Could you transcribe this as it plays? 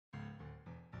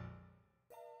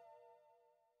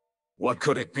What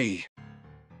could it be?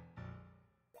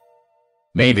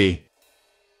 Maybe.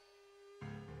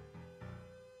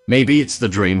 Maybe it's the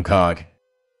dream cog.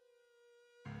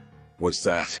 What's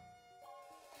that?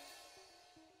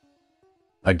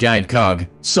 A guide cog,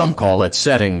 some call it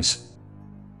settings.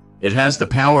 It has the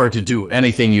power to do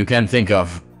anything you can think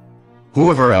of.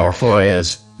 Whoever our foe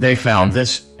is, they found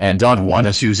this, and don't want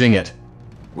us using it.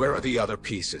 Where are the other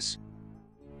pieces?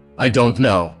 I don't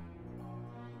know.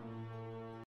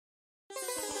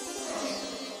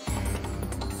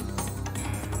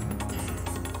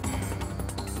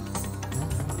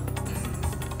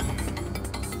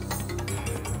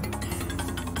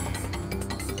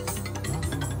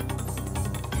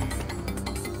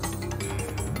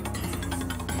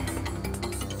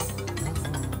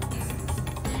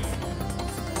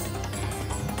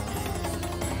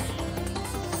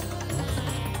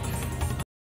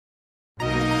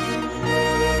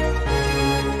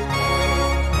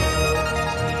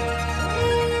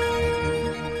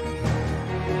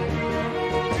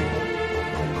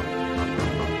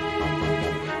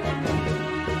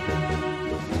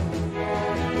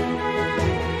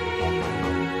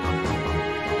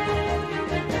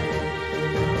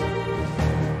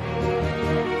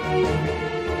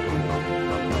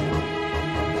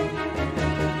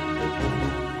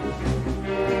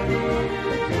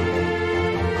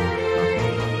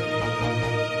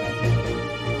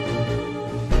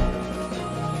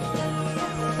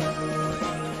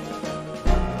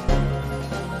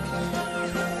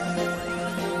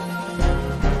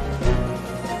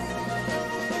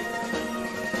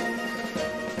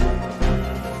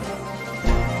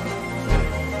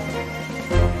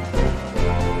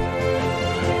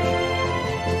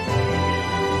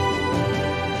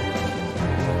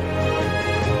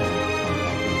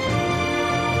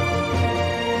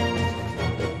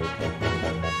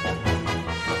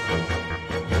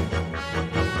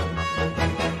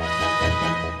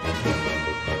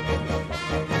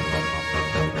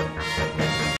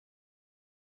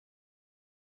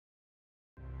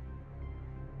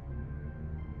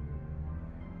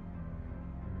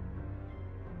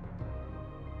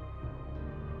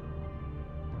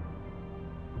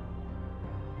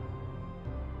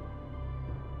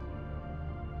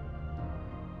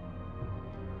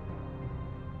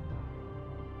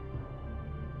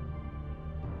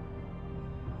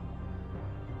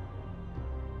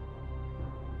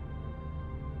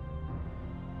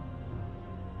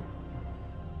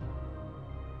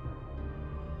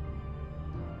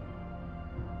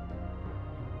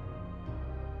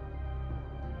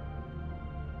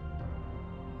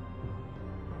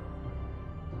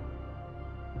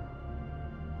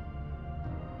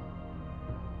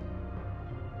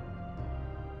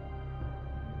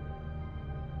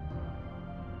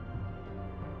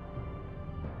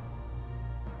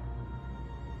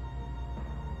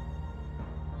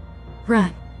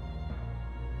 Run.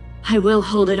 I will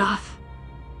hold it off.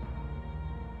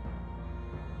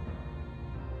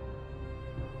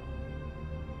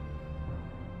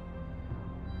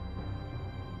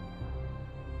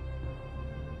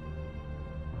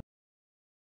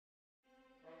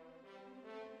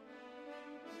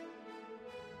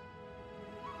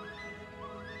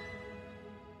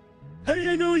 Hey,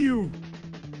 I know you!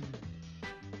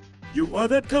 You are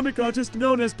that comic artist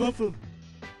known as Puffle.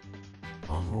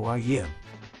 Who are you?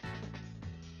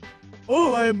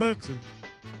 Oh, I am Maxim.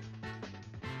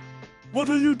 What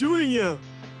are you doing here?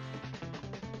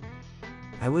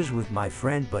 I was with my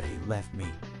friend, but he left me.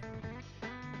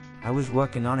 I was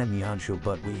working on a Myon show,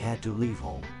 but we had to leave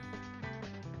home.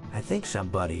 I think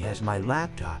somebody has my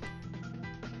laptop.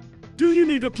 Do you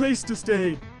need a place to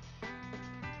stay?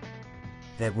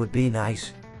 That would be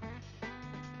nice.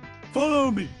 Follow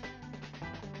me.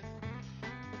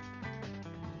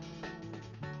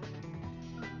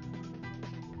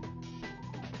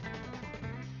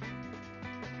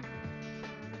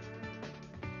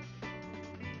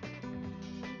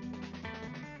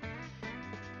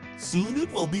 Soon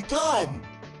it will be time.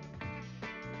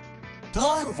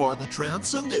 Time for the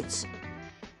transcendence.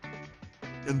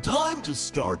 And time to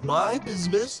start my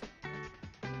business.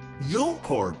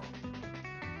 Yocorp.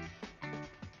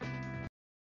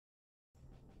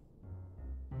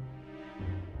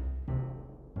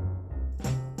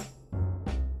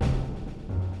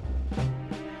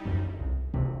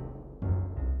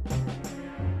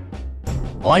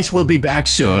 Ice will be back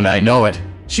soon, I know it.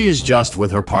 She is just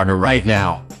with her partner right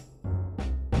now.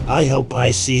 I hope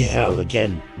I see her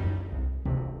again.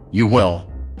 You will.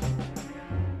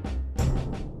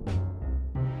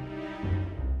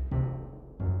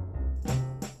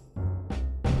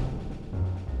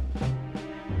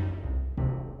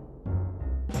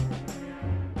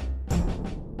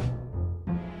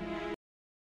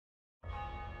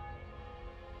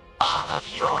 of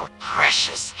your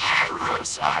precious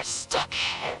heroes are stuck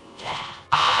in there.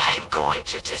 I'm going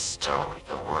to destroy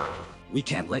the world. We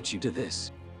can't let you do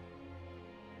this.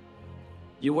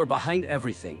 You were behind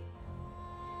everything.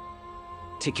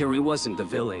 Tikiri wasn't the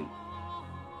villain.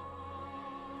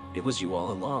 It was you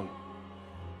all along.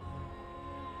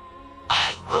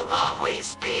 I will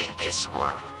always be in this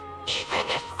world. Even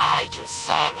if I do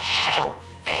some hell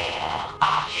fail,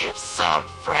 I have some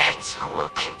friends who will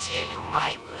continue my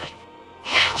life.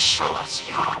 Now show us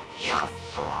your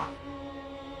form.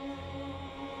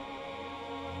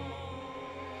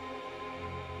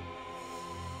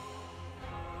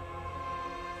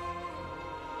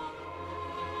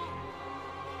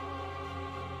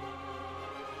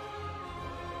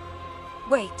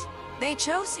 Wait, they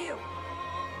chose you.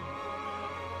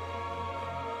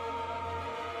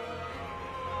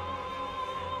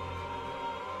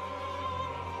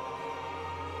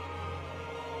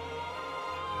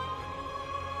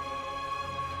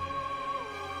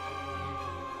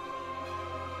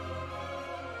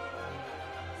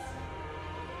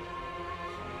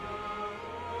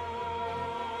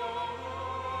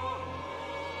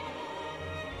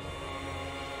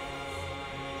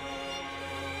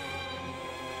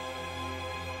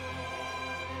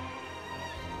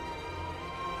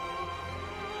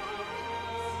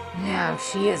 Now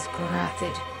she is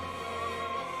corrupted.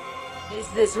 Is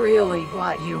this really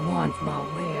what you want,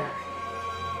 Mawir?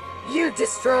 You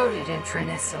destroyed it in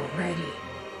Trenis already.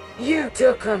 You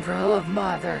took control of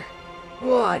Mother.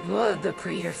 What would the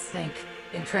Creators think?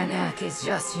 Intranak is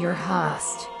just your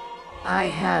host. I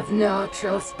have no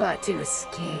choice but to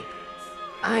escape.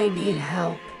 I need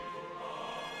help.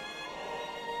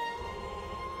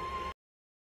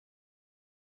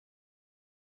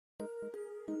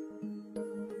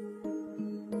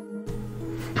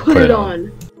 Put it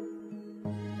on.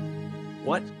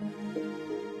 What?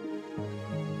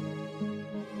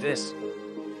 This.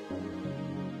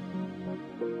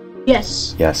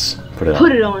 Yes. Yes, put it on.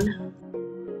 Put it on.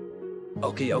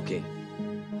 Okay.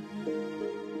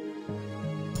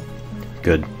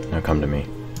 Good, now come to me.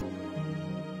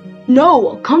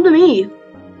 No, come to me.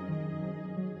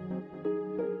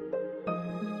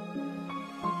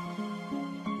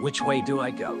 Which way do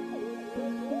I go?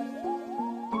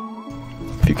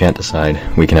 If you can't decide,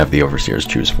 we can have the Overseers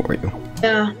choose for you.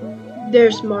 Yeah,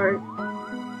 they're smart.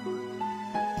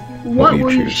 What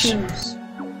will you choose?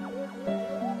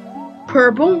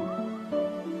 Purple?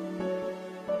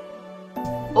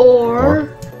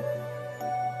 Or...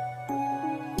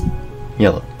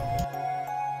 Yellow.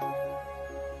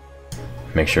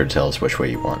 Make sure to tell us which way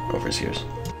you want, Overseers.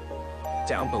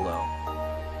 Down below.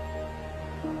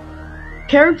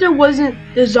 Character wasn't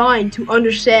designed to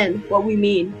understand what we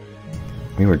mean.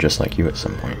 We were just like you at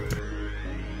some point.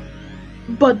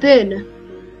 But then,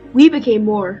 we became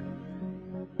more.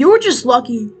 You were just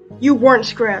lucky you weren't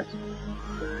scrapped.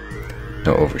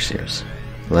 No, Overseers.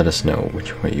 Let us know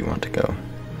which way you want to go.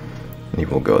 We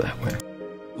will go that way.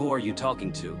 Who are you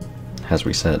talking to? As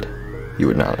we said, you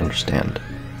would not understand.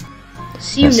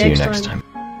 See you See next you next time.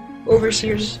 time.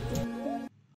 Overseers.